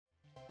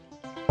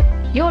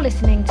You're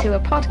listening to a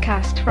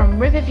podcast from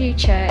Riverview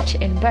Church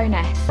in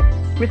Bowness,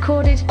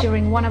 recorded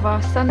during one of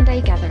our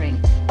Sunday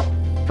gatherings.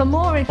 For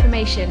more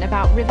information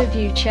about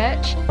Riverview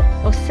Church,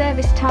 or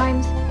service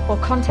times, or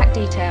contact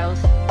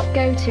details,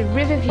 go to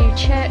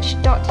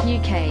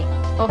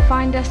riverviewchurch.uk or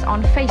find us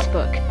on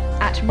Facebook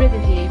at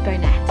Riverview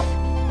Bowness.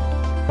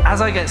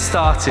 As I get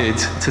started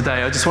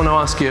today, I just want to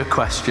ask you a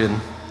question.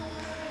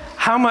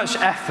 How much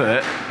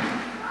effort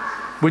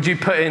would you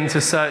put into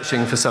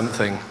searching for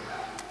something?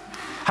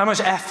 How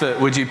much effort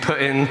would you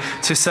put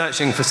into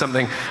searching for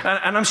something?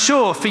 And I'm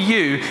sure for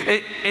you,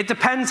 it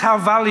depends how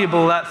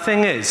valuable that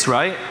thing is,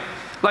 right?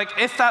 Like,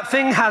 if that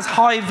thing has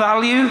high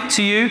value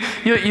to you,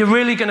 you're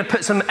really going to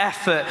put some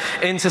effort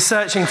into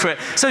searching for it.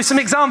 So some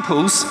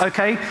examples,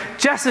 okay?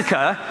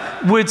 Jessica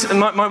would,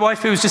 my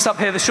wife who was just up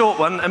here, the short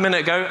one, a minute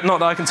ago,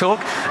 not that I can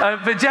talk,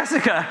 but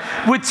Jessica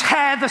would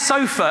tear the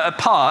sofa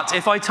apart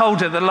if I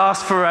told her the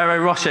last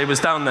Ferrero Rocher was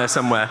down there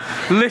somewhere.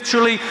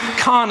 Literally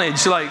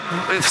carnage, like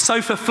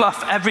sofa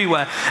fluff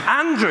everywhere.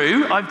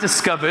 Andrew, I've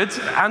discovered,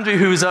 Andrew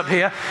who was up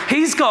here,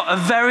 he's got a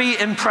very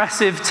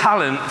impressive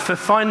talent for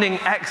finding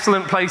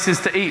excellent places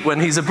to eat when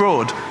he's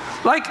abroad.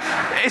 Like,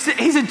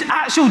 he's an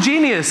actual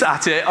genius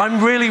at it.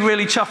 I'm really,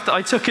 really chuffed that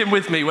I took him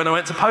with me when I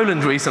went to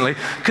Poland recently,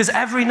 because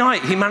every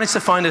night he managed to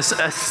find us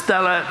a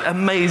stellar,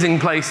 amazing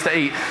place to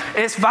eat.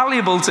 It's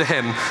valuable to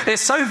him.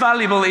 It's so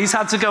valuable that he's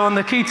had to go on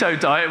the keto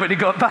diet when he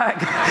got back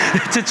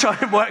to try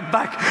and work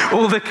back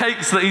all the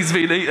cakes that he's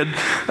been eating.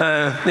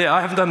 I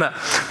haven't done that.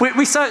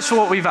 We search for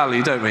what we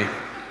value, don't we?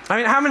 I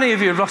mean, how many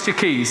of you have lost your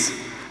keys?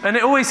 And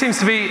it always seems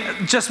to be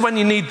just when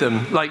you need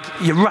them. Like,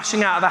 you're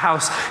rushing out of the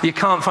house, you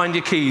can't find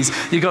your keys,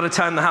 you've got to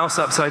turn the house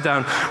upside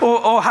down.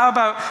 Or how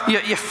about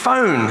your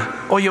phone,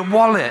 or your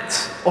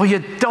wallet, or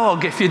your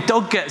dog, if your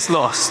dog gets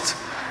lost?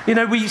 You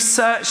know, we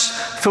search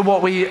for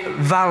what we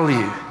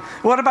value.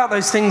 What about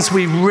those things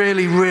we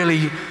really,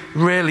 really,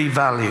 really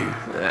value?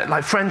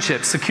 Like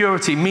friendship,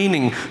 security,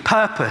 meaning,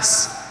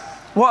 purpose.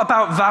 What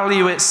about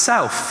value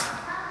itself?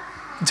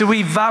 Do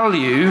we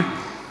value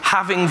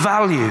having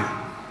value?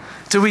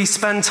 Do we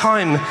spend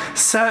time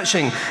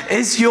searching?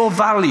 Is your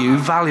value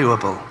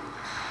valuable?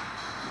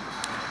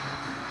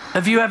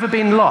 Have you ever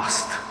been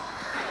lost?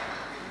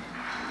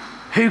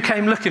 Who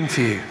came looking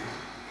for you?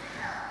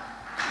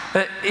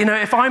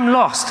 If I'm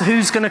lost,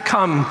 who's going to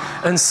come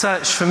and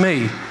search for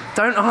me?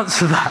 Don't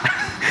answer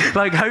that.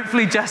 Like,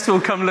 hopefully Jess will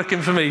come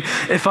looking for me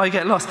if I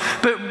get lost.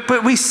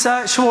 But we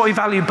search for what we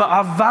value, but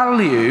our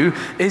value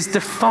is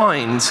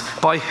defined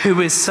by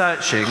who is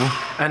searching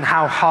and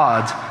how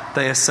hard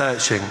they are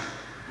searching.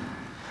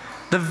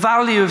 The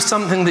value of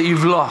something that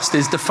you've lost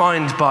is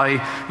defined by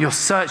your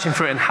searching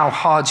for it and how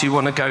hard you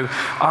want to go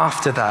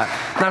after that.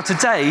 Now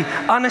today,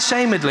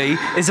 unashamedly,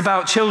 is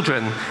about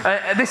children.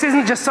 This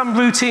isn't just some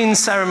routine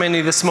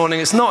ceremony this morning.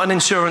 It's not an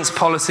insurance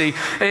policy.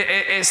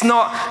 It's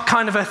not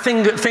kind of a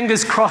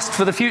fingers crossed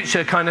for the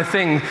future kind of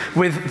thing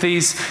with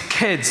these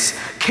kids.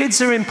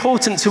 Kids are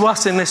important to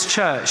us in this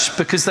church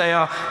because they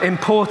are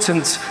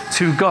important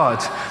to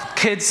God.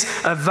 Kids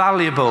are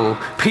valuable.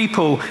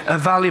 People are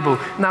valuable.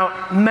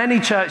 Now, many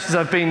churches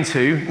I've been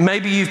to,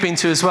 maybe you've been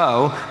to as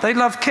well, they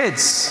love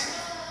kids.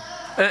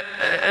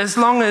 As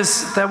long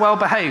as they're well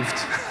behaved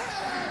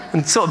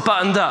and sort of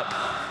buttoned up.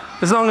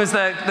 As long as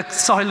they're the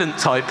silent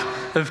type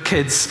of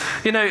kids.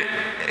 You know,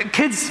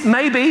 kids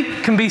maybe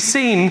can be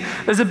seen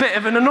as a bit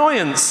of an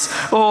annoyance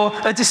or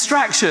a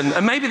distraction.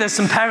 And maybe there's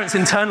some parents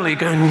internally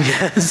going,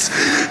 yes,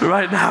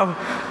 right now.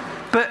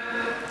 But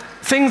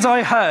things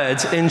I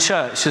heard in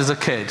church as a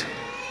kid,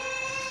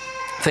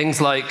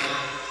 things like,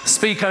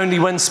 speak only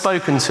when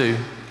spoken to.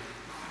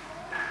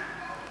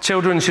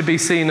 Children should be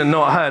seen and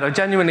not heard. I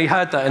genuinely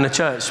heard that in a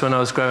church when I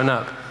was growing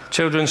up.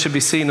 Children should be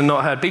seen and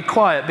not heard. Be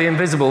quiet, be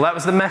invisible. That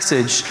was the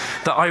message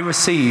that I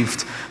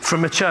received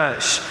from a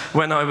church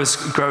when I was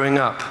growing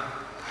up.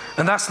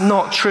 And that's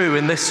not true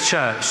in this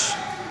church.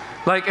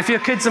 Like, if your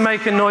kids are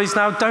making noise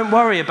now, don't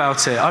worry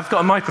about it. I've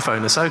got a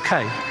microphone, it's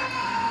okay.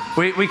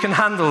 We can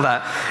handle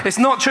that. It's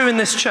not true in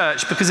this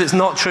church because it's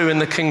not true in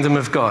the kingdom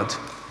of God.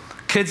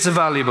 Kids are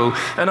valuable.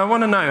 And I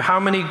want to know how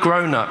many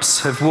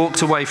grown-ups have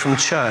walked away from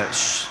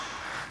church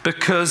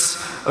because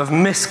of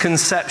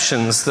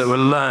misconceptions that were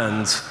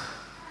learned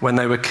when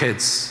they were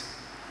kids.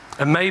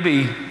 And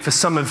maybe for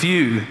some of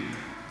you,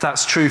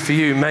 that's true for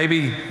you.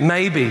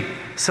 Maybe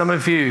some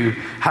of you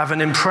have an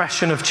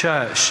impression of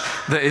church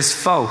that is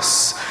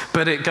false,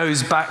 but it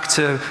goes back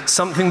to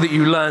something that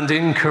you learned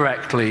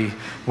incorrectly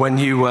when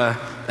you were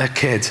a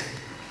kid.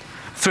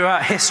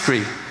 Throughout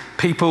history,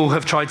 people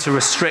have tried to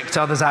restrict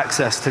others'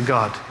 access to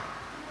God.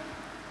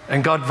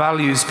 And God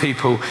values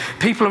people.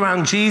 People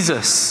around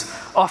Jesus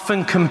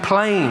often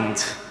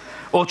complained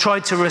or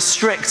tried to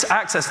restrict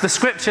access. The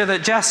scripture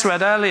that Jess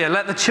read earlier,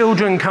 let the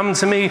children come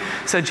to me,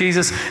 said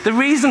Jesus. The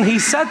reason he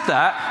said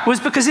that was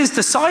because his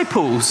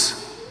disciples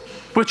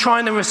were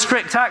trying to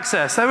restrict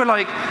access. They were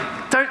like,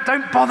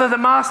 don't bother the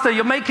master,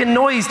 you're making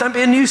noise, don't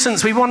be a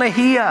nuisance, we want to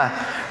hear.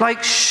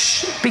 Like,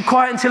 shh, be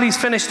quiet until he's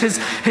finished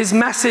his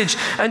message.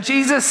 And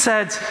Jesus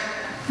said,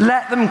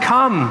 let them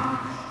come.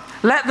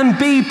 Let them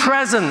be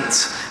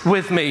present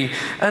with me.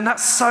 And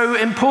that's so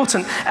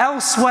important.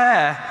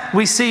 Elsewhere,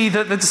 we see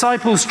that the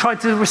disciples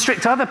tried to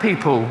restrict other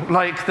people,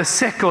 like the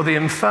sick or the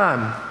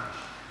infirm.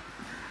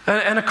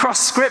 And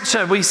across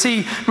Scripture, we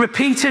see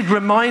repeated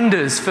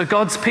reminders for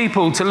God's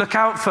people to look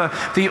out for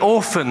the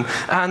orphan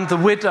and the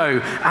widow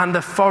and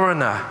the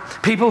foreigner.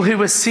 People who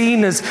were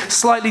seen as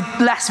slightly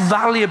less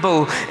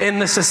valuable in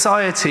the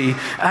society.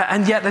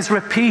 And yet there's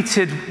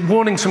repeated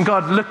warnings from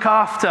God, look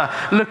after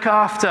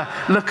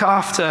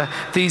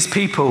these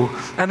people.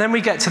 And then we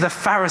get to the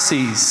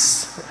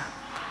Pharisees.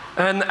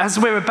 And as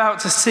we're about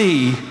to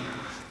see,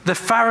 the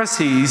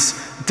Pharisees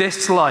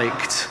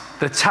disliked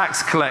the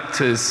tax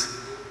collectors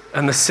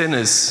and the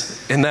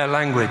sinners in their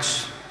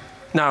language.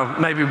 Now,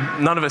 maybe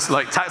none of us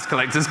like tax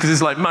collectors because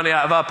it's like money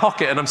out of our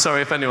pocket, and I'm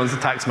sorry if anyone's a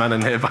tax man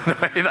in here, by the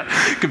way, that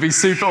could be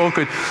super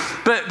awkward.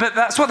 But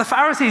that's what the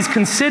Pharisees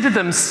considered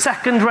them,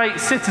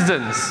 second-rate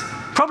citizens,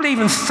 probably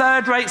even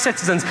third-rate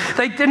citizens.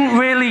 They didn't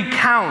really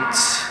count.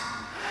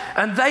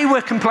 And they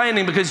were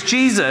complaining because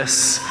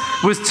Jesus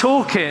was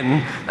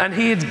talking and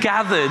he had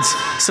gathered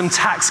some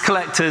tax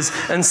collectors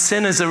and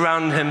sinners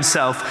around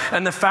himself.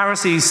 And the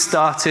Pharisees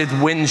started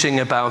whinging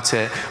about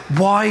it.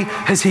 Why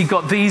has he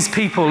got these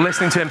people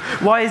listening to him?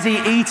 Why is he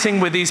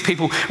eating with these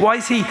people? Why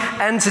is he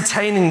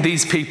entertaining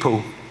these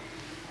people?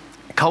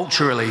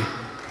 Culturally,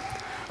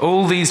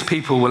 all these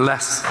people were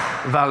less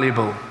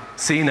valuable.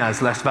 Seen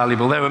as less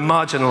valuable. They were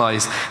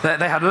marginalized.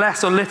 They had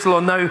less or little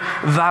or no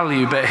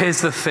value. But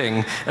here's the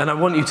thing, and I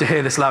want you to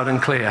hear this loud and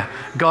clear.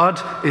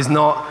 God is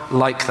not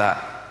like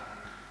that.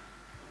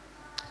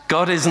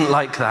 God isn't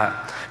like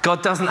that.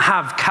 God doesn't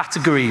have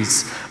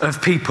categories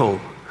of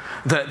people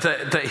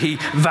that he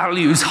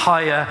values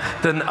higher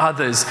than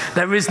others.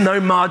 There is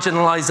no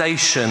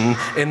marginalization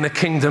in the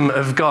kingdom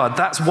of God.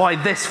 That's why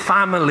this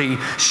family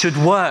should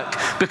work,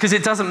 because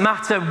it doesn't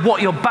matter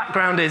what your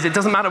background is, it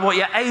doesn't matter what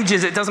your age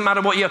is, it doesn't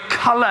matter what your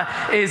color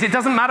is, it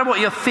doesn't matter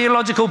what your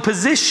theological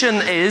position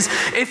is.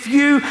 If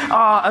you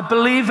are a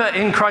believer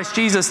in Christ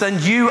Jesus,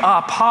 then you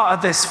are part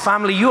of this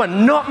family. You are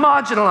not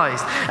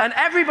marginalized. And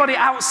everybody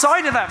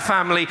outside of that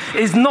family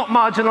is not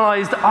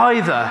marginalized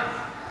either,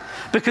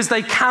 because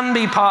they can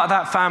be part of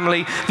that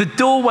family. The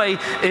doorway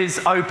is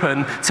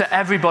open to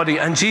everybody.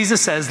 And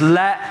Jesus says,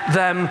 let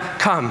them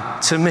come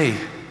to me.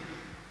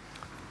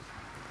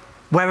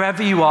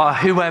 Wherever you are,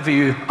 whoever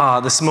you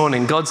are this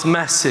morning, God's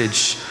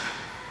message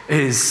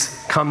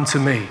is come to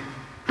me.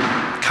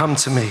 Come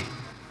to me.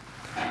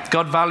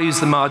 God values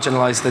the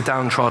marginalized, the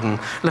downtrodden.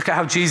 Look at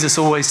how Jesus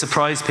always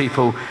surprised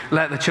people.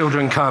 Let the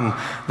children come.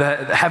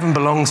 Heaven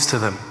belongs to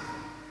them.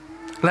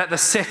 Let the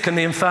sick and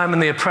the infirm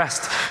and the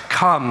oppressed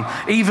come,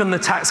 even the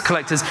tax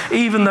collectors,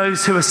 even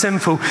those who are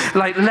sinful.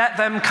 Let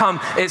them come.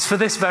 It's for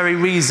this very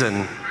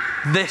reason,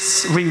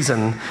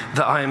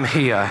 that I am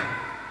here.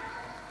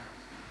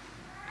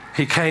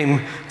 He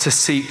came to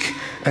seek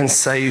and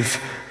save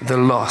the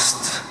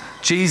lost.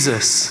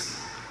 Jesus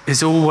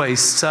is always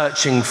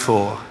searching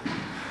for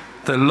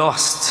the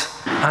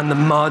lost and the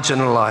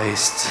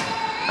marginalized.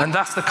 And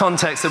that's the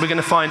context that we're going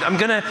to find. I'm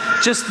going to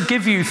just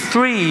give you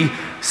 3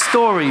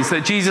 stories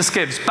that Jesus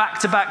gives,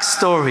 back-to-back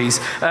stories.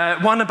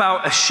 One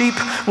about a sheep,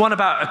 one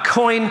about a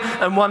coin,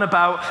 and one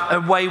about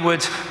a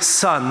wayward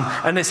son.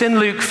 And it's in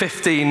Luke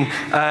 15.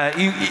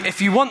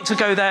 If you want to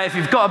go there, if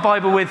you've got a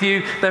Bible with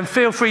you, then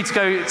feel free to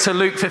go to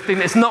Luke 15.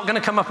 It's not going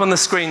to come up on the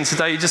screen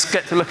today. You just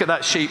get to look at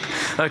that sheep,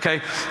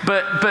 okay?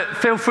 But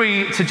feel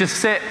free to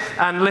just sit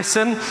and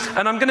listen.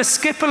 And I'm going to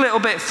skip a little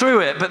bit through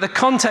it, but the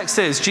context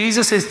is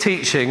Jesus is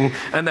teaching,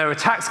 and there are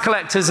tax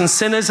collectors and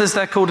sinners, as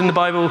they're called in the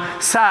Bible,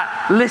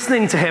 sat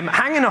listening to him,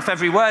 hanging off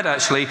every word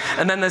actually.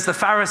 And then there's the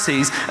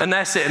Pharisees, and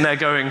they're sitting there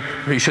going,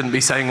 he shouldn't be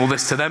saying all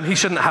this to them. He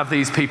shouldn't have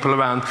these people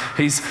around.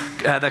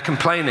 They're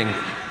complaining.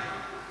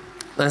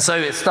 And so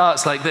it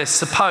starts like this.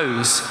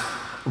 Suppose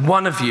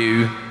one of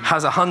you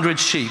has 100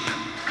 sheep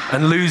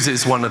and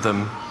loses one of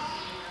them.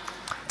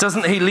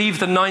 Doesn't he leave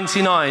the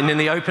 99 in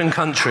the open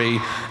country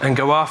and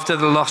go after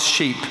the lost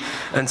sheep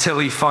until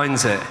he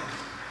finds it?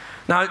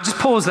 Now, just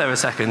pause there a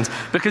second,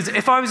 because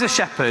if I was a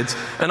shepherd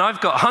and I've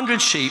got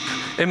 100 sheep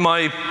in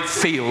my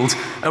field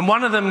and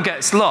one of them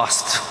gets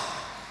lost,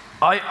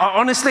 I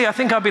honestly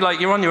think I'd be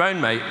like, you're on your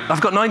own, mate. I've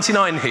got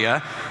 99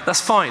 here.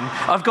 That's fine.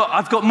 I've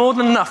got more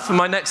than enough for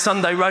my next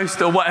Sunday roast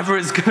or whatever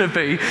it's going to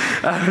be.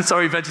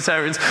 Sorry,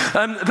 vegetarians.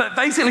 But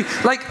basically,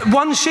 like,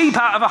 one sheep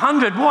out of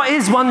 100. What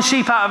is one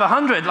sheep out of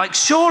 100? Like,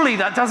 surely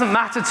that doesn't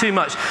matter too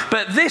much.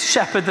 But this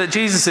shepherd that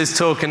Jesus is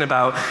talking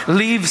about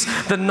leaves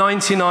the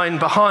 99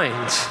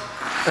 behind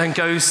and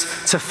goes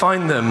to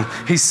find them.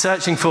 He's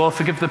searching for,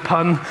 forgive the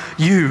pun,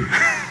 you.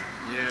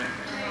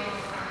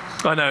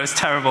 I know, it's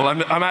terrible.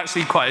 I'm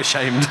actually quite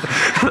ashamed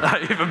that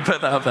I even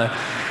put that up there.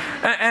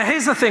 And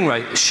here's the thing,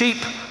 right? Sheep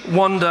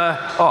wander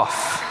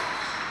off.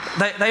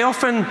 They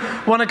often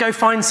want to go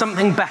find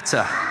something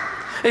better.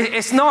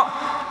 It's not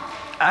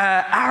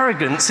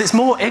arrogance, it's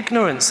more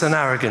ignorance than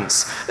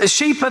arrogance.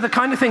 Sheep are the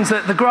kind of things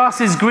that the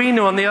grass is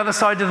greener on the other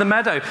side of the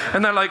meadow,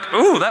 and they're like,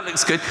 oh, that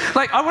looks good.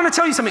 Like, I want to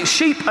tell you something,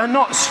 sheep are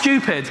not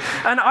stupid.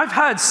 And I've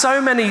heard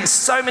so many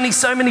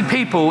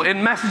people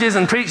in messages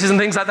and preachers and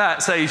things like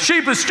that say,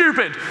 sheep are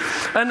stupid.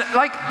 And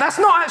like, that's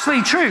not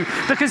actually true,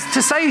 because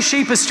to say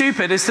sheep are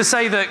stupid is to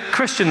say that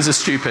Christians are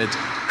stupid.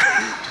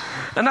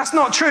 And that's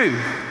not true.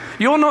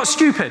 You're not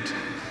stupid.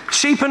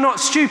 Sheep are not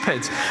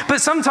stupid,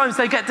 but sometimes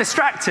they get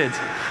distracted.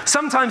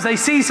 Sometimes they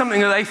see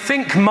something that they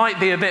think might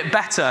be a bit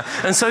better,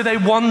 and so they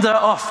wander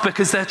off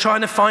because they're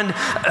trying to find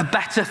a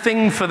better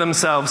thing for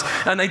themselves,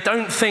 and they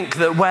don't think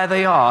that where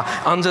they are,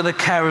 under the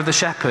care of the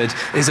shepherd,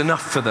 is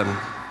enough for them.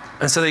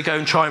 And so they go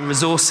and try and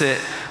resource it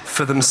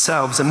for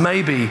themselves. And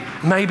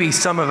maybe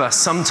some of us,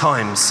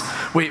 sometimes,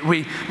 we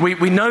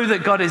know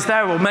that God is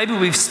there, or maybe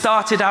we've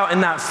started out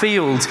in that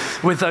field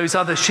with those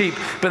other sheep,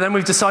 but then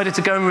we've decided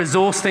to go and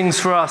resource things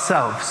for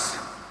ourselves.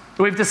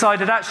 We've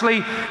decided,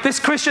 actually, this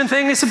Christian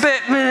thing is a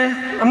bit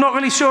meh. I'm not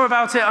really sure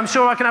about it. I'm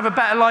sure I can have a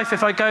better life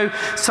if I go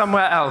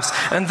somewhere else.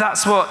 And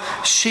that's what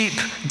sheep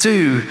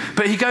do.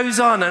 But he goes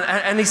on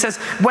and he says,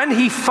 when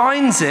he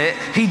finds it,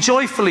 he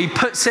joyfully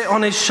puts it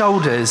on his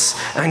shoulders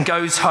and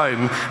goes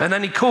home. And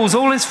then he calls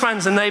all his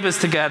friends and neighbors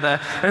together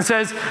and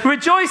says,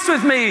 rejoice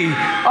with me.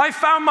 I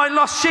found my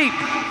lost sheep.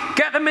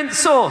 Get the mint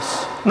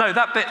sauce. No,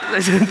 that bit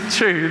isn't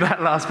true,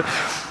 that last bit.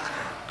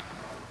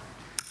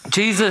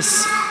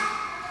 Jesus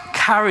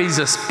carries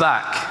us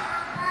back.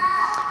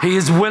 He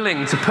is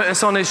willing to put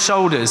us on his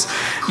shoulders.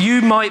 You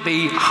might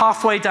be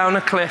halfway down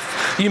a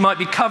cliff. You might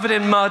be covered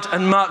in mud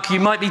and muck. You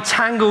might be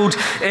tangled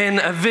in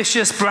a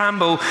vicious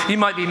bramble. You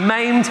might be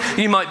maimed.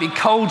 You might be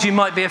cold. You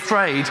might be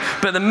afraid.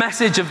 But the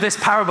message of this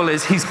parable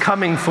is he's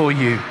coming for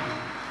you.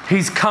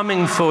 He's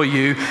coming for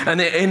you,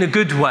 and in a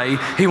good way,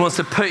 he wants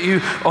to put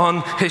you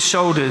on his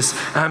shoulders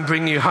and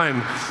bring you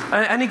home.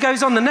 And he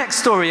goes on the next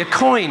story, a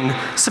coin.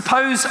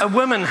 Suppose a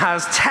woman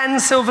has 10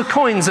 silver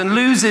coins and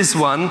loses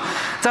one.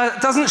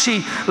 Doesn't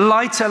she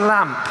light a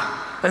lamp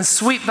and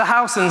sweep the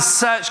house and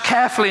search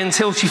carefully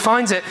until she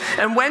finds it?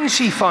 And when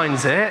she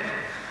finds it,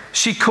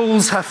 she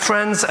calls her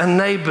friends and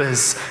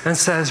neighbors and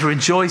says,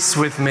 rejoice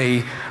with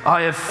me,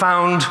 I have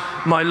found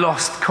my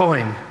lost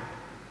coin.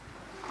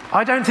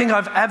 I don't think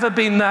I've ever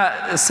been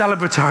that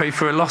celebratory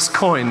for a lost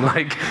coin.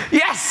 Like,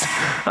 yes,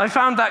 I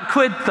found that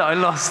quid that I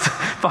lost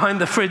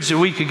behind the fridge a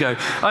week ago.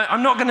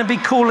 I'm not going to be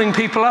calling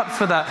people up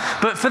for that.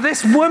 But for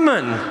this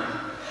woman,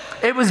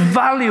 it was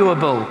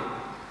valuable.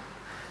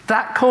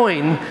 That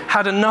coin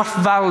had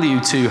enough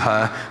value to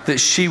her that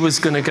she was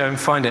going to go and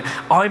find it.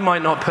 I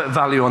might not put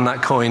value on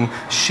that coin.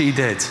 She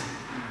did.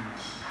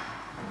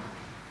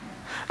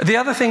 The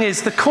other thing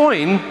is, the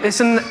coin is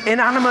an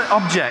inanimate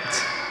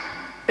object.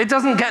 It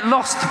doesn't get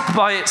lost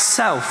by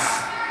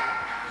itself.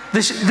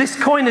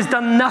 This coin has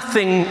done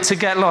nothing to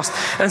get lost.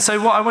 And so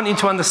what I want you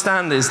to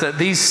understand is that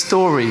these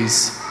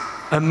stories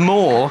are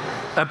more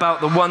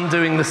about the one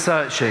doing the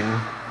searching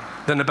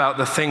than about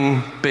the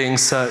thing being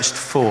searched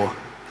for.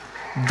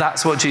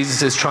 That's what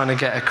Jesus is trying to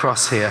get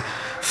across here.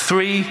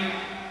 3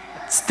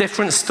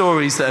 different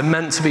stories that are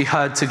meant to be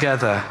heard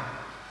together.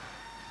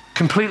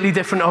 Completely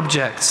different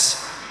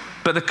objects.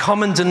 But the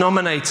common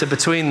denominator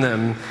between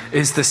them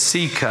is the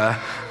seeker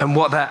and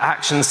what their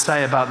actions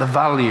say about the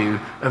value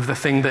of the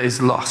thing that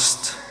is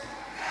lost.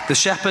 The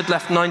shepherd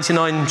left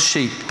 99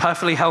 sheep,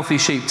 perfectly healthy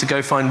sheep, to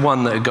go find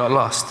one that had got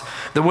lost.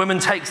 The woman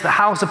takes the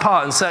house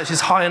apart and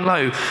searches high and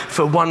low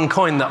for one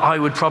coin that I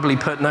would probably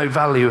put no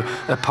value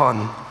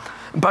upon.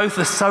 Both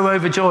are so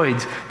overjoyed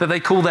that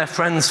they call their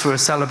friends for a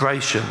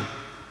celebration.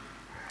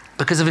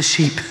 Because of a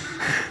sheep,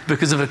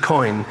 because of a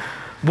coin.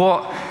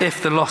 What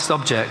if the lost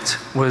object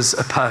was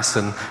a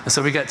person? And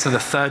so we get to the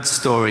 3rd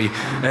story,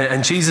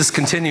 and Jesus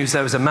continues,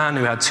 there was a man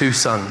who had 2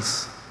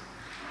 sons.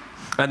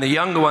 And the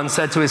younger one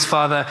said to his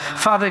father,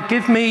 Father,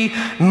 give me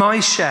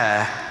my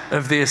share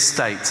of the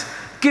estate.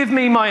 Give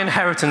me my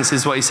inheritance,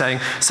 is what he's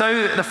saying.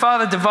 So the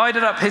father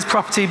divided up his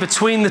property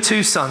between the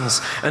 2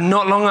 sons, and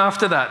not long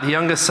after that, the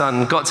younger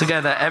son got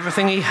together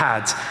everything he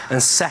had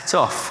and set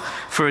off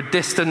for a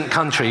distant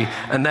country,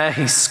 and there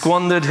he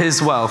squandered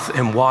his wealth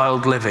in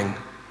wild living.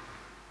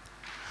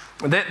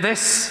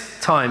 This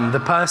time,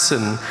 the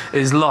person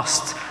is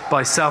lost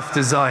by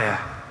self-desire.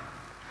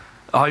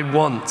 I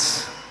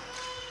want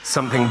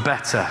something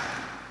better.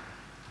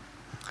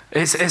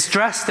 It's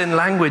dressed in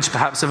language,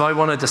 perhaps, of I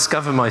want to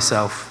discover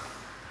myself.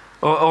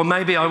 Or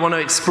maybe I want to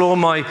explore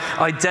my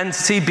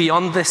identity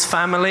beyond this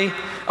family.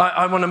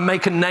 I want to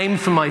make a name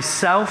for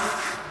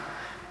myself.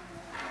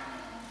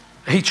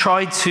 He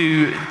tried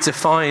to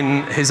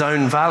define his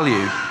own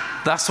value.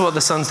 That's what the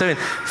son's doing.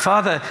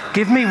 Father,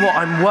 give me what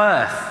I'm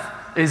worth.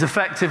 Is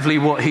effectively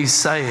what he's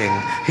saying.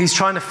 He's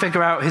trying to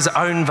figure out his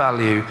own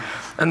value.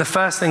 And the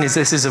first thing is,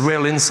 this is a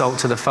real insult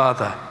to the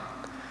father.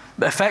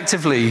 But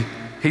effectively,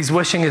 he's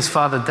wishing his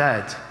father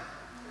dead.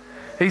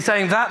 He's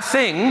saying that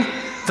thing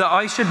that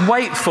I should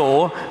wait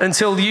for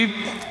until you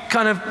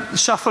kind of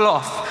shuffle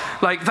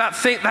off, like that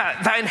thing,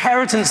 that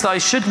inheritance that I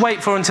should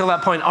wait for until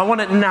that point, I want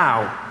it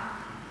now.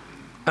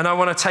 and I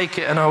want to take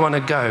it and I want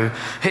to go.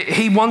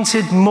 He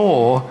wanted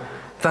more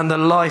than the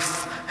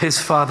life his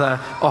father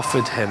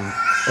offered him.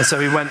 And so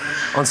he went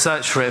on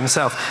search for it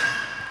himself.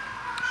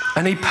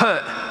 And he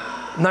put,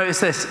 notice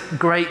this,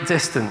 great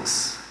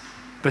distance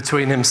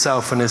between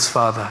himself and his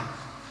father.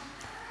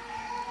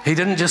 He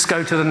didn't just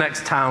go to the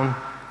next town,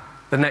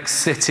 the next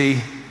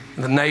city,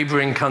 the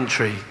neighboring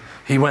country.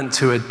 He went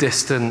to a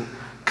distant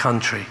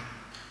country.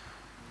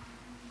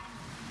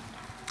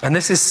 And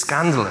this is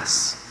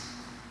scandalous.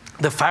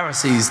 The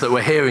Pharisees that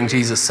were hearing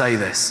Jesus say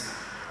this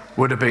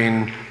would have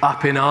been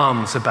up in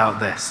arms about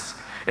this.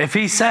 If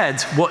he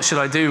said, "What should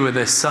I do with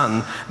this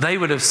son?" they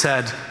would have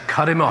said,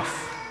 "Cut him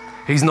off.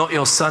 He's not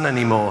your son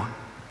anymore.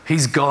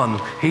 He's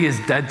gone. He is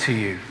dead to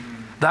you."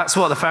 That's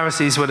what the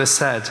Pharisees would have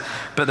said.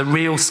 But the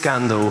real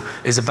scandal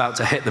is about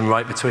to hit them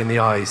right between the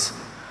eyes,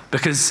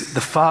 because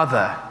the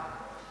Father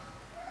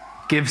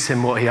gives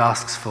him what he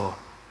asks for.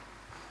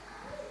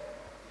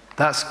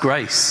 That's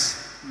grace.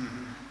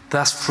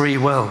 That's free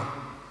will.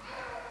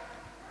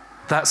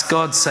 That's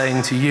God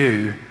saying to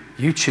you,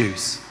 you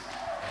choose.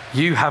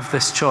 You have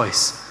this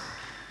choice.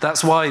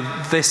 That's why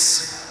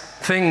this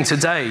thing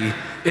today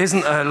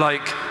isn't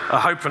like a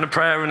hope and a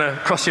prayer and a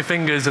cross your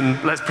fingers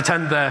and let's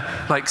pretend they're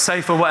like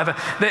safe or whatever.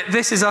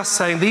 This is us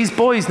saying these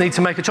boys need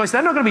to make a choice.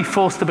 They're not going to be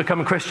forced to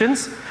become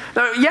Christians.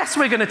 No, yes,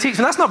 we're going to teach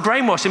them. That's not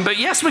brainwashing, but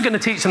yes, we're going to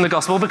teach them the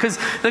gospel, because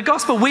the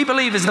gospel, we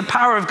believe, is the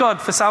power of God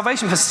for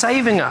salvation, for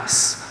saving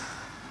us.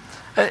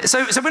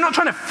 So we're not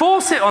trying to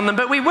force it on them,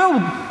 but we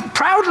will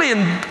proudly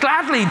and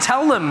gladly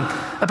tell them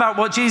about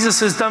what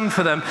Jesus has done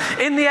for them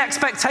in the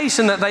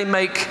expectation that they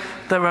make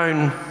their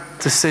own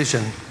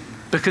decision.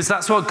 Because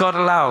that's what God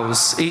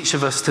allows each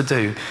of us to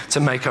do,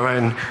 to make our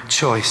own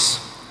choice.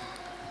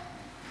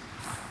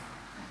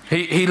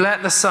 He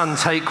let the son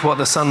take what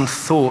the son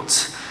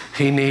thought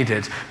he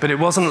needed, but it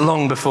wasn't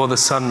long before the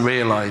son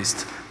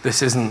realized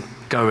this isn't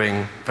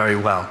going very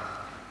well.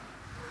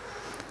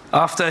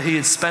 After he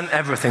had spent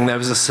everything, there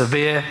was a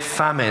severe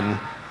famine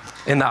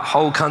in that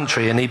whole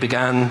country, and he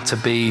began to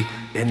be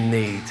in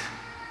need.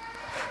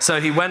 So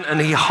he went and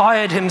he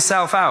hired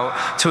himself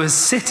out to a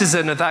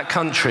citizen of that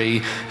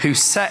country who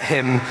set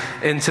him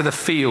into the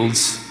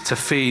fields to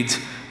feed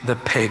the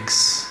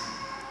pigs.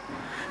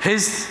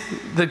 Here's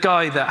the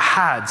guy that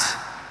had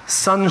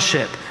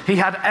sonship. He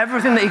had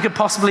everything that he could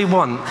possibly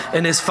want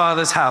in his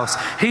father's house.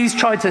 He's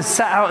tried to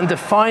set out and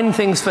define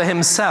things for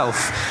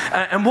himself.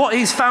 And what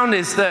he's found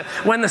is that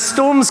when the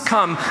storms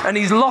come and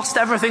he's lost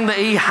everything that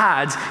he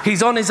had,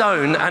 he's on his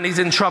own and he's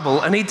in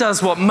trouble. And he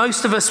does what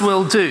most of us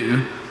will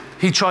do.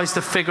 He tries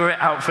to figure it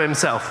out for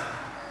himself.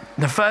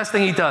 The first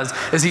thing he does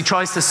is he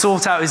tries to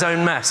sort out his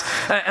own mess.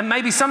 And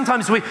maybe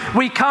sometimes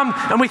we come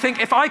and we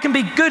think, if I can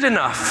be good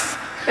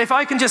enough, if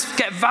I can just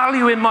get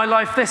value in my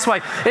life this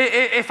way,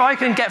 if I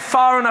can get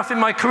far enough in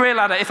my career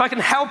ladder, if I can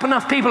help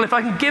enough people, if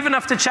I can give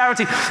enough to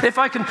charity, if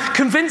I can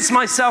convince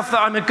myself that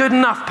I'm a good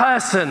enough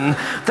person,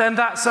 then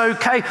that's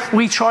okay.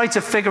 We try to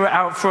figure it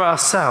out for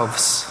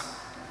ourselves.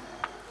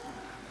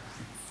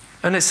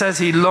 And it says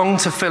he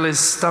longed to fill his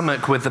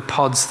stomach with the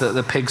pods that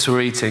the pigs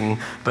were eating,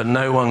 but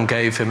no one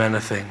gave him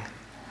anything.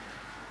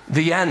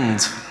 The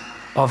end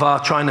of our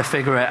trying to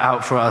figure it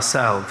out for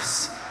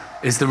ourselves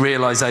is the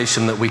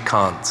realization that we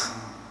can't.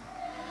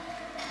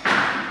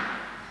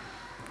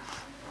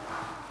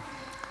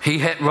 He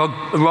hit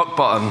rock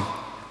bottom.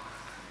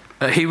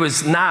 He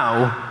was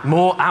now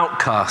more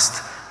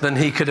outcast than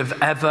he could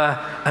have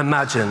ever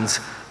imagined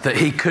that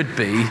he could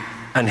be,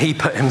 and he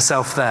put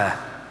himself there.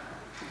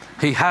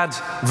 He had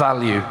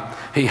value,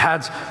 he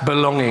had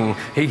belonging,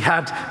 he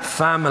had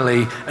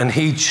family, and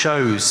he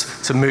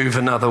chose to move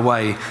another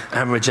way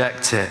and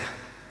reject it.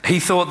 He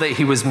thought that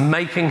he was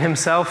making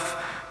himself,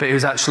 but he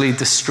was actually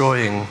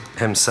destroying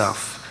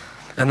himself.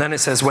 And then it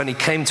says, when he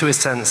came to his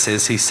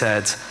senses, he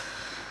said,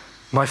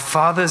 "My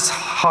father's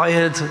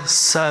hired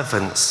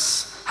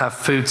servants have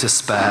food to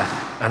spare,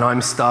 and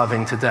I'm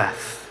starving to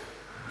death.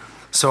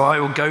 So I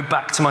will go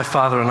back to my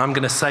father and I'm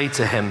going to say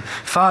to him,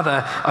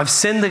 'Father, I've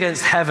sinned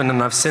against heaven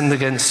and I've sinned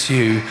against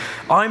you.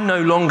 I'm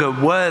no longer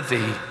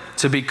worthy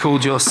to be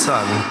called your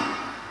son.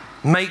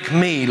 Make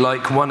me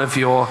like one of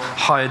your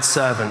hired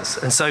servants.'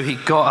 And so he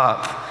got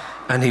up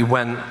and he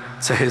went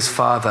to his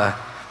father."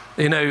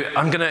 You know,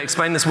 I'm going to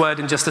explain this word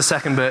in just a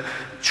second, but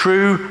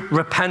true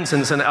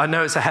repentance, and I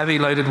know it's a heavy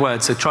loaded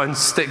word, so try and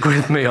stick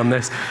with me on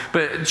this,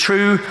 but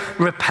true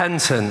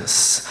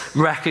repentance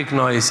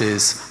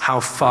recognizes how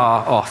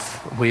far off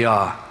we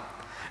are.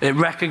 It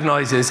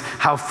recognizes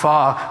how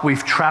far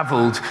we've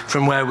traveled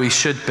from where we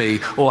should be,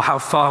 or how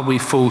far we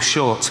fall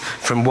short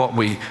from what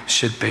we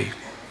should be.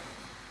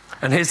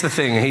 And here's the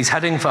thing, he's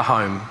heading for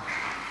home,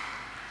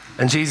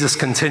 and Jesus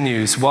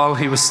continues, while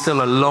he was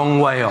still a long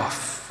way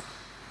off,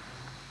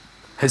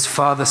 his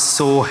father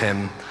saw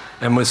him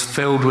and was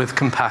filled with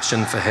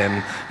compassion for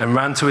him and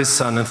ran to his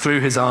son and threw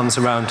his arms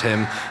around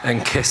him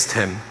and kissed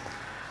him.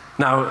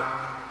 Now,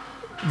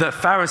 the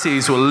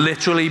Pharisees will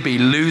literally be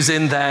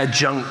losing their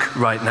junk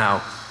right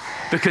now.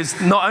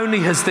 because not only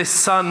has this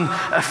son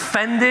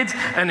offended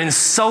and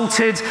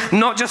insulted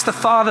not just the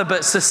father,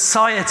 but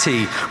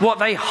society, what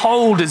they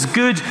hold as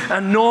good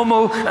and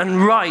normal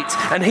and right.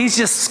 And he's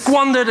just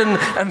squandered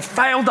and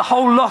failed the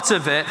whole lot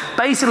of it,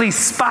 basically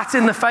spat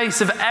in the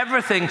face of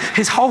everything,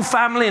 his whole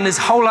family and his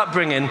whole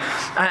upbringing.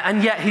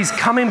 And yet he's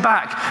coming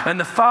back. And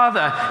the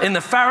father, in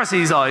the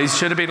Pharisees' eyes,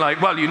 should have been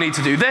like, well, you need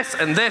to do this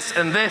and this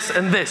and this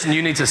and this, and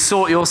you need to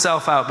sort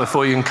yourself out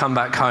before you can come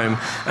back home.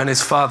 And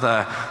his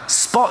father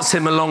spots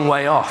him a long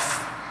way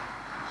off.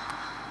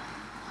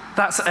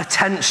 That's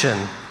attention.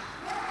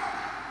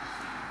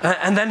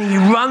 And then he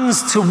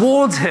runs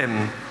towards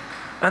him,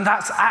 and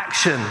that's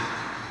action.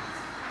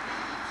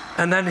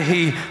 And then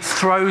he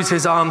throws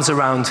his arms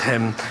around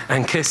him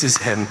and kisses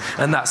him,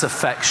 and that's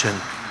affection.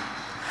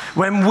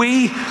 When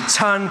we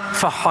turn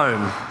for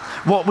home,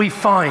 what we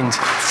find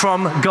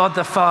from God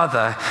the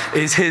Father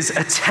is his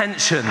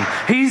attention.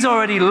 He's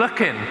already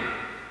looking.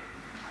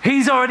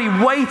 He's already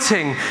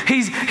waiting.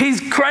 He's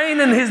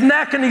craning his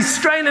neck and he's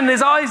straining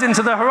his eyes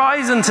into the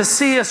horizon to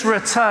see us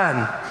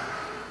return.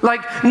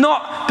 Like,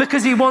 not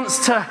because he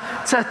wants to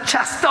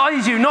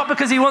chastise you, not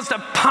because he wants to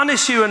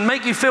punish you and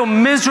make you feel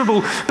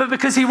miserable, but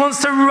because he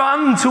wants to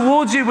run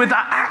towards you with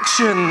that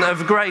action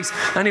of grace,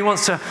 and he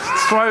wants to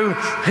throw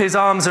his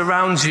arms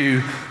around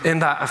you in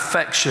that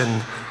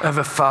affection of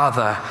a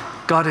father.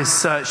 God is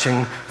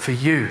searching for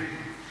you.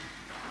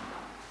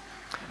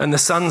 And the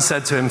son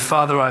said to him,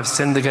 Father, I've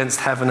sinned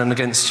against heaven and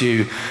against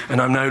you, and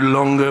I'm no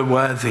longer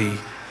worthy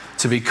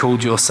to be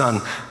called your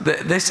son.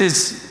 This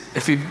is,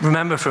 if you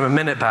remember from a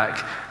minute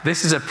back,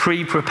 this is a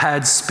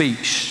pre-prepared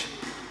speech.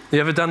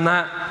 You ever done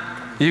that?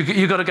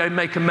 You got to go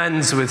make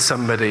amends with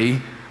somebody,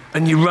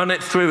 and you run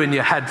it through in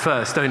your head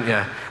first, don't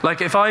you?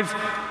 Like, if I've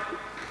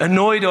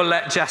annoyed or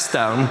let Jess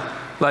down,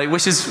 like,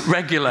 which is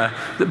regular,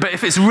 but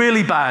if it's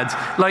really bad,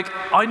 like,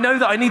 I know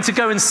that I need to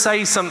go and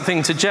say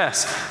something to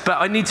Jess,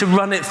 but I need to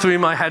run it through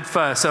my head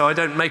first so I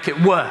don't make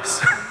it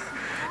worse.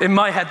 In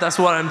my head, that's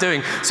what I'm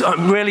doing. So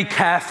I'm really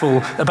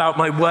careful about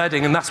my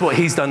wording, and that's what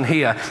he's done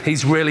here.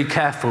 He's really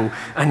careful,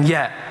 and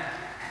yet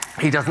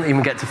he doesn't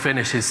even get to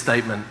finish his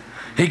statement.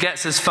 He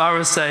gets as far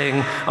as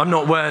saying, I'm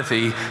not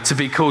worthy to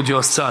be called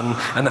your son.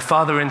 And the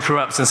father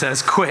interrupts and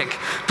says, quick,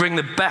 bring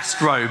the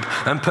best robe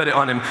and put it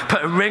on him.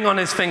 Put a ring on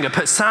his finger,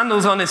 put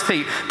sandals on his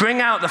feet. Bring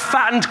out the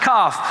fattened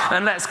calf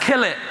and let's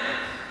kill it.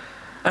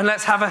 And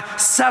let's have a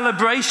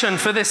celebration,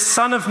 for this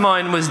son of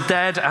mine was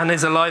dead and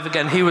is alive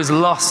again. He was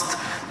lost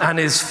and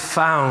is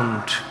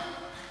found.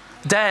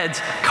 Dead,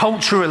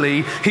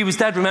 culturally, he was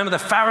dead. Remember the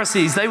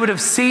Pharisees, they would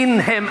have seen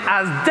him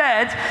as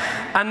dead,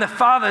 and the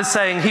father's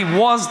saying he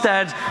was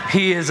dead,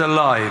 he is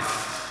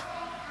alive.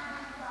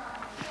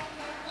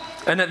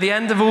 And at the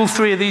end of all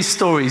three of these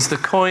stories, the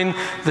coin,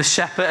 the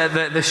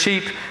shepherd, the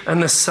sheep,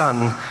 and the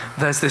son,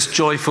 there's this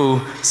joyful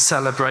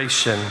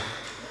celebration.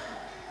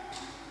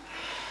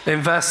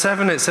 In verse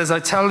 7 it says, I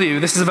tell you,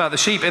 this is about the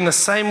sheep, in the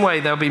same way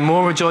there'll be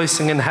more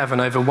rejoicing in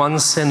heaven over one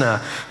sinner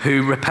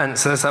who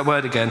repents, there's that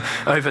word again,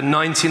 over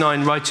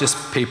 99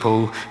 righteous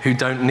people who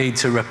don't need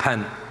to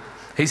repent.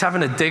 He's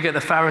having a dig at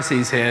the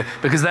Pharisees here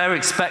because they're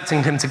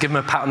expecting him to give him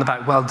a pat on the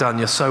back, well done,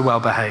 you're so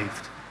well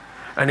behaved.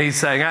 And he's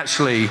saying,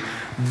 actually,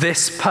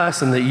 this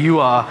person that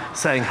you are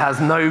saying has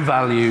no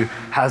value,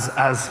 has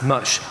as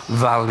much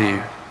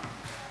value.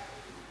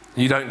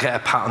 You don't get a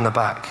pat on the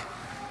back.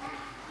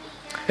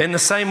 In the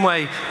same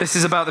way, this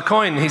is about the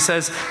coin. He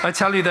says, I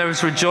tell you, there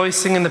is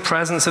rejoicing in the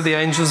presence of the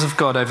angels of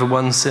God over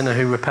one sinner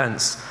who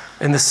repents.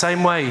 In the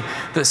same way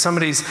that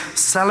somebody's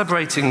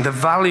celebrating the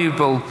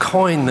valuable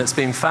coin that's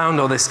been found,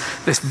 or this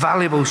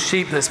valuable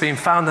sheep that's been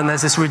found, and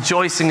there's this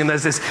rejoicing and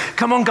there's this,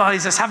 come on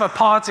guys, let's have a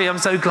party, I'm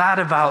so glad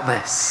about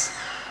this.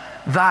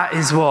 That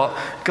is what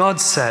God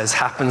says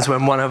happens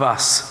when one of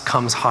us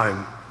comes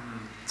home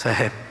to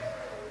him.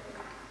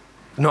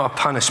 Not a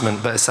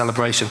punishment, but a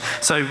celebration.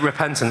 So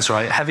repentance,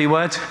 right? Heavy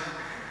word?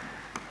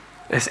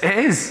 It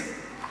is.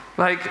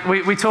 Like,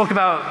 we talk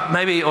about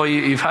maybe, or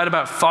you've heard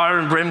about fire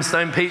and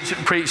brimstone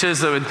preachers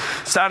that would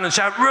stand and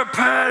shout,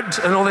 repent,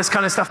 and all this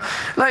kind of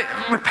stuff.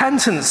 Like,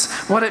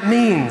 repentance, what it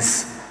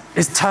means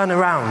is turn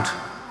around.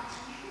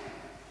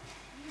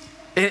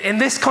 In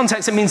this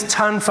context, it means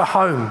turn for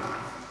home.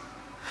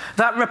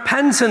 That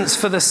repentance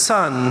for the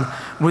son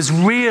was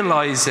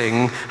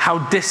realizing how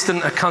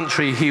distant a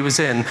country he was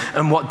in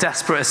and what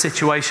desperate a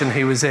situation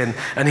he was in.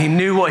 And he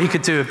knew what he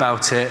could do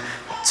about it,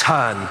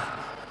 turn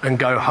and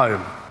go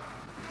home.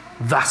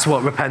 That's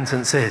what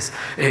repentance is.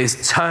 It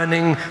is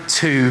turning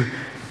to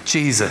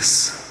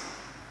Jesus.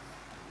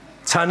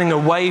 Turning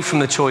away from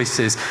the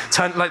choices.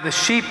 Like the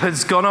sheep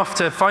has gone off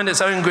to find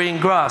its own green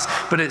grass,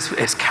 but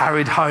it's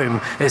carried home.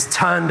 It's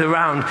turned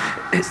around.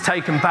 It's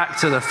taken back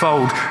to the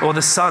fold. Or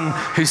the son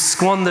who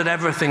squandered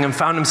everything and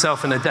found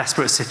himself in a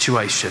desperate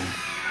situation.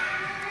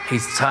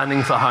 He's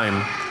turning for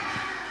home.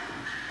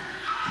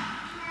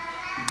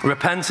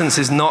 Repentance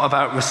is not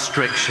about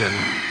restriction.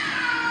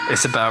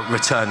 It's about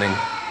returning.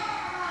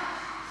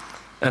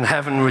 And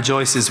heaven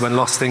rejoices when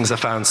lost things are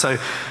found. So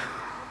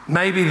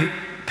maybe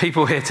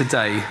people here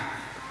today,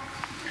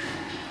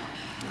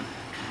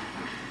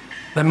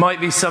 There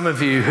might be some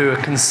of you who are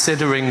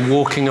considering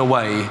walking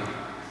away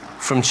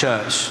from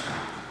church.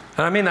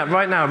 And I mean that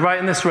right now, right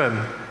in this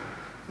room.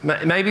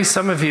 Maybe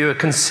some of you are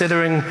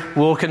considering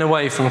walking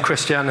away from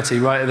Christianity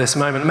right at this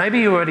moment. Maybe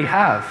you already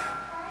have.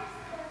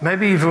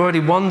 Maybe you've already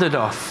wandered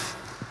off.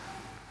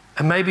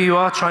 And maybe you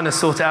are trying to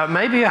sort it out.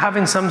 Maybe you're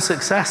having some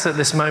success at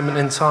this moment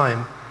in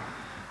time.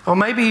 Or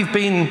maybe you've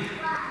been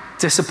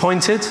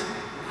disappointed.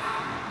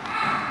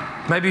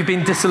 Maybe you've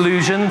been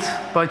disillusioned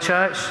by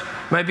church.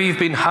 Maybe you've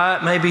been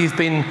hurt. Maybe you've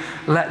been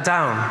let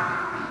down.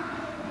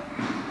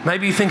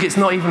 Maybe you think it's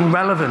not even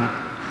relevant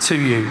to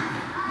you.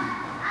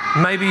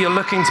 Maybe you're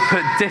looking to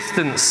put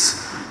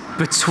distance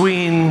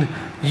between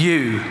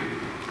you,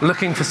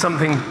 looking for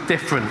something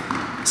different,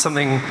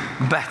 something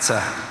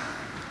better.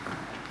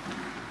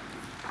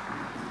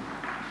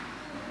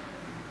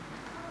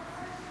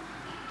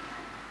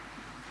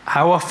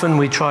 How often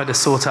we try to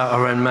sort out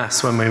our own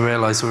mess when we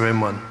realize we're in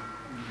one.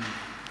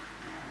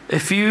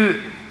 If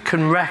you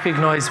can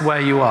recognize where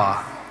you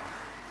are,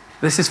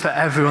 this is for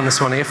everyone this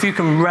morning, if you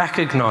can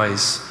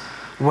recognize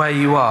where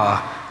you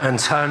are and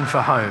turn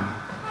for home,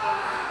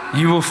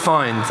 you will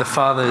find the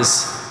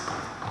Father's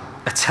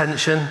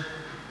attention,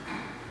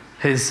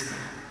 his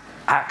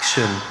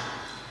action,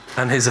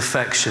 and his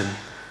affection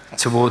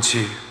towards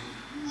you.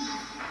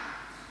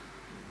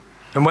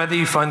 And whether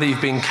you find that you've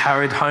been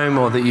carried home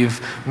or that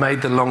you've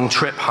made the long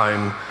trip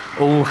home,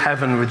 all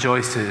heaven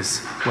rejoices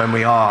when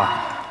we are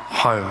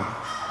home.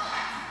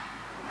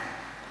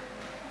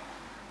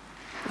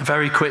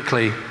 Very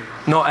quickly,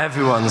 not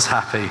everyone's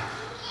happy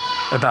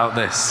about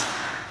this.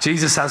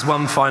 Jesus has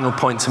one final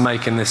point to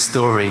make in this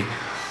story.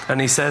 And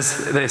he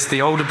says this: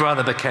 the older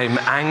brother became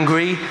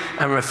angry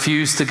and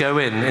refused to go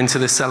into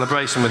this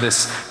celebration with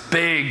this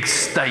big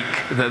steak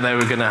that they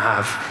were going to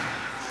have.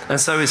 And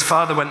so his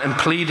father went and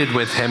pleaded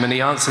with him, and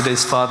he answered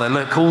his father,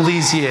 "Look, all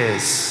these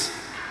years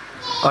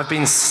I've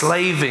been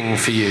slaving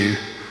for you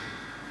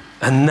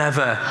and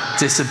never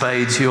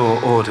disobeyed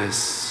your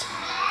orders.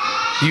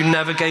 You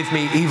never gave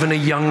me even a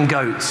young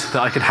goat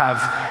that I could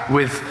have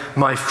with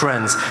my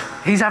friends."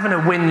 He's having a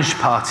whinge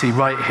party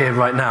right here,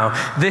 right now.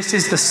 This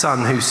is the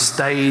son who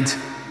stayed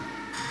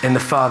in the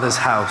father's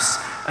house,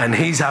 and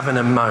he's having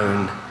a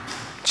moan.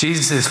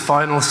 Jesus'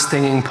 final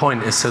stinging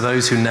point is to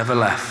those who never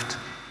left.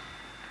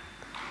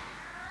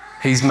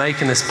 He's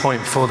making this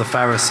point for the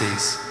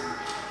Pharisees.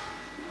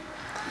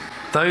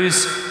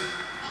 Those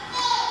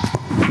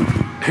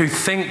who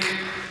think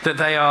that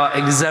they are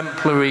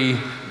exemplary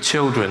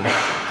children,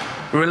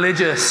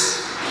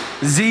 religious,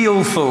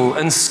 zealful,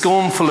 and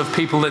scornful of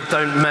people that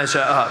don't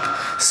measure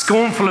up,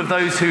 scornful of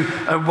those who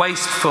are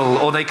wasteful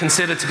or they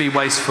consider to be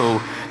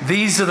wasteful.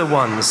 These are the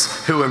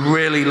ones who are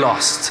really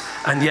lost,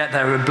 and yet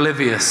they're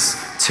oblivious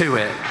to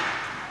it.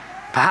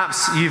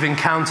 Perhaps you've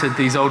encountered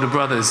these older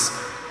brothers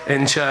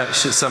in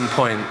church at some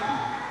point.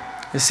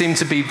 They seem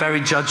to be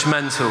very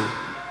judgmental.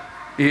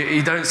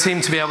 You don't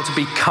seem to be able to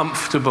be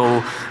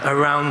comfortable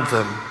around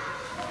them.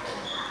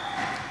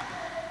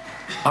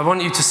 I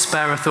want you to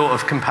spare a thought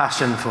of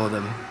compassion for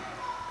them,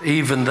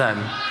 even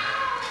them.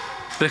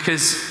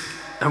 Because,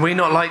 are we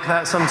not like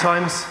that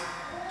sometimes?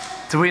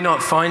 Do we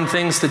not find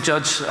things to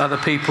judge other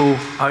people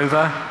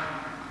over?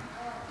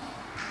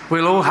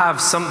 We'll all have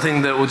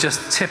something that will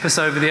just tip us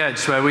over the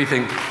edge where we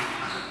think,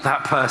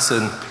 that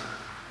person,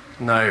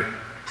 no.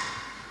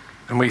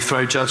 And we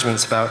throw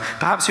judgments about.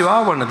 Perhaps you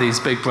are one of these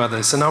big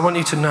brothers, and I want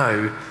you to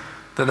know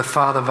that the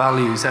Father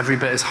values every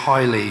bit as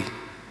highly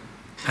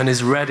and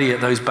is ready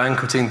at those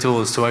banqueting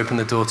doors to open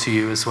the door to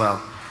you as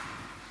well.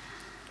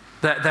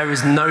 That there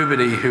is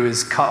nobody who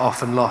is cut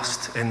off and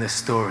lost in this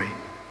story.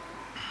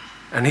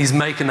 And he's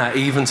making that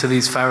even to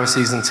these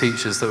Pharisees and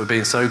teachers that were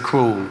being so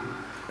cruel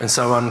and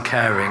so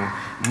uncaring.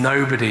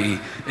 Nobody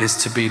is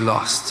to be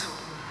lost.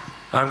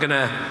 I'm going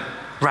to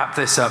wrap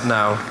this up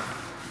now.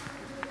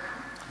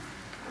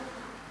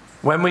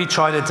 When we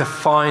try to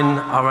define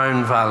our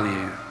own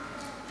value,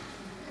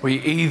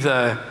 we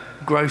either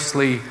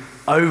grossly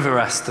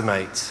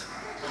overestimate.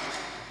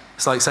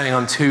 It's like saying,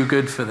 I'm too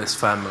good for this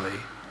family.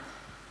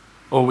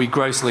 Or we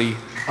grossly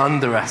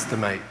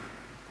underestimate.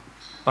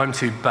 I'm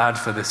too bad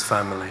for this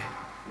family.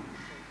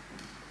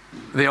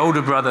 The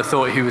older brother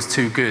thought he was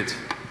too good.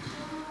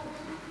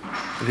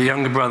 The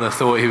younger brother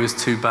thought he was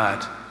too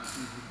bad.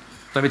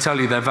 Let me tell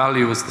you, their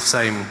value was the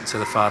same to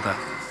the Father.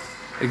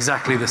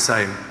 Exactly the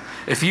same.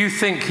 If you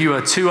think you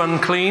are too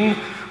unclean,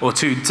 or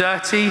too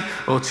dirty,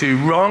 or too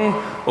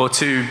wrong, or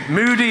too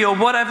moody, or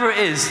whatever it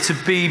is to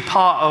be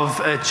part of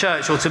a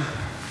church, or to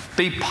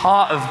be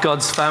part of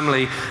God's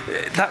family,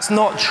 that's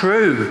not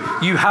true.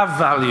 You have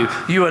value.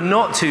 You are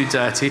not too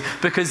dirty,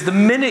 because the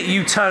minute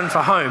you turn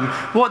for home,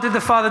 what did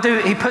the Father do?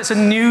 He puts a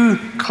new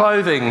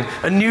clothing,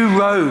 a new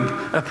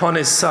robe upon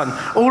his son.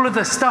 All of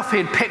the stuff he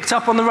had picked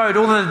up on the road,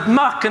 all the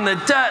muck and the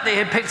dirt that he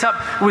had picked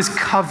up was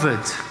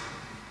covered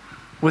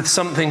with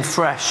something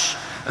fresh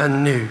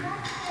and new.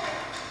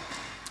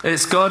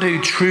 It's God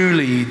who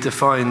truly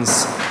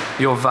defines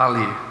your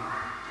value.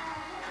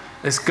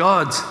 It's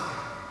God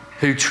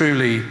who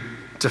truly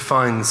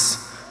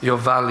defines your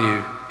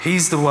value.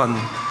 He's the one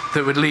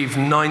that would leave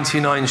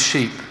 99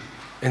 sheep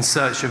in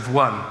search of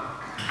one.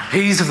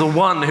 He's the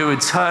one who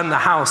would turn the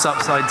house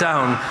upside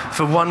down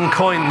for one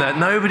coin that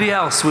nobody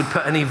else would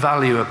put any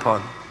value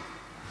upon.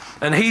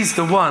 And he's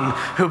the one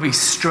who'll be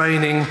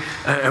straining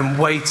and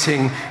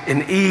waiting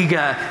in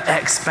eager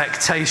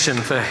expectation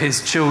for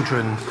his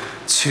children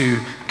to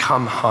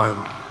come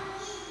home.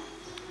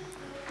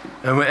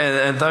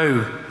 And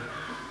though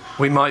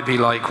we might be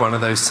like one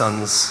of those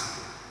sons,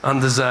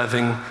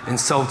 undeserving,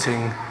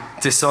 insulting,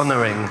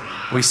 dishonoring,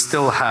 we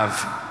still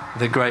have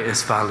the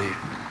greatest value.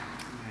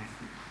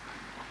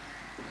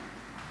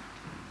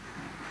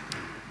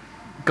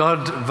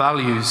 God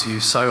values you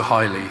so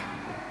highly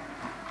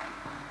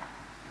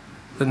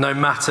that no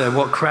matter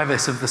what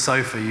crevice of the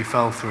sofa you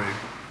fell through,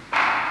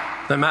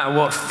 no matter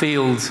what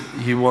field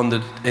you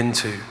wandered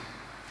into,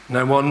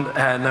 no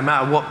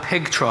matter what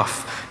pig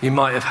trough you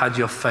might have had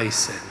your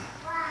face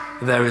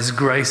in, there is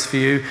grace for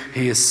you.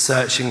 He is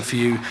searching for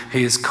you.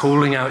 He is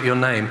calling out your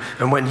name.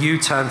 And when you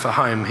turn for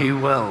home, he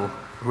will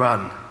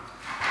run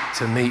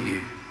to meet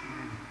you.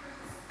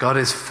 God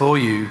is for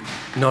you,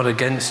 not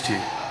against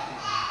you.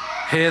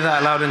 Hear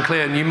that loud and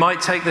clear. And you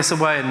might take this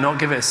away and not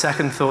give it a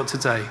second thought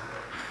today.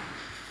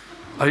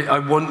 I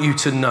want you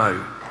to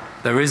know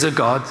there is a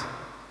God.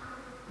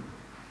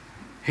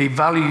 He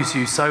values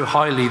you so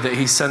highly that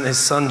he sent his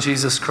son,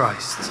 Jesus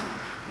Christ,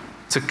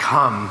 to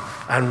come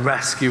and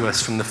rescue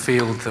us from the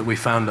field that we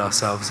found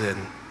ourselves in,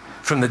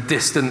 from the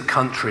distant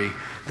country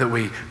that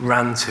we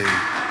ran to.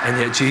 And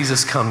yet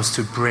Jesus comes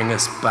to bring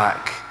us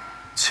back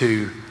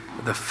to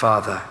the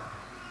Father.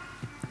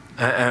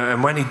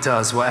 And when he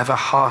does, whatever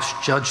harsh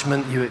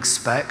judgment you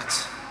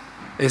expect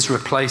is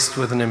replaced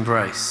with an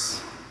embrace.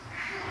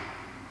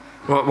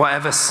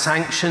 Whatever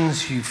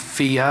sanctions you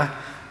fear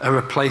are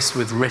replaced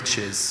with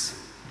riches.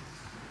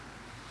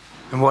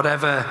 And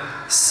whatever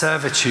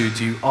servitude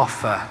you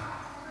offer,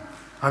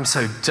 I'm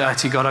so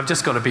dirty, God, I've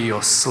just got to be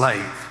your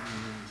slave.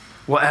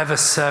 Whatever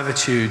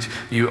servitude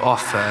you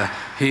offer,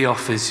 he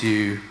offers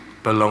you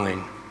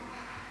belonging,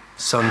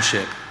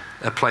 sonship,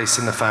 a place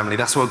in the family.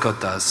 That's what God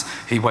does.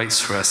 He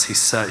waits for us. He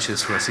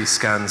searches for us. He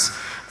scans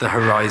the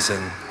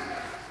horizon.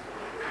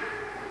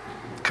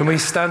 Can we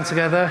stand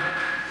together?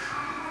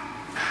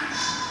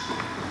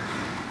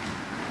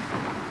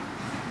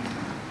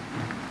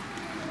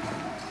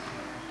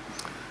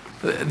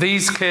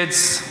 These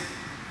kids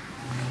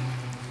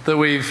that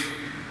we've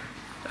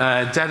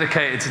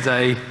dedicated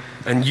today,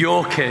 and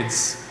your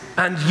kids,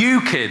 and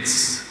you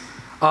kids,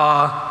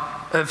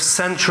 are of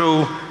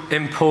central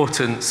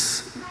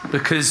importance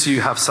because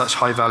you have such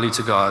high value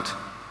to God.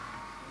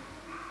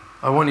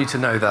 I want you to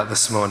know that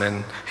this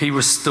morning. He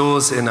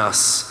restores in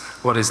us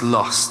what is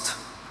lost.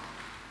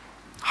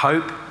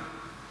 Hope,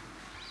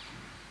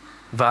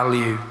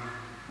 value,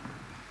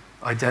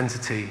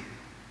 identity,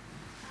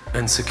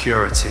 and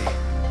security.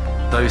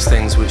 Those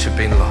things which have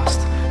been lost.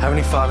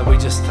 Heavenly Father, we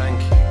just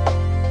thank you.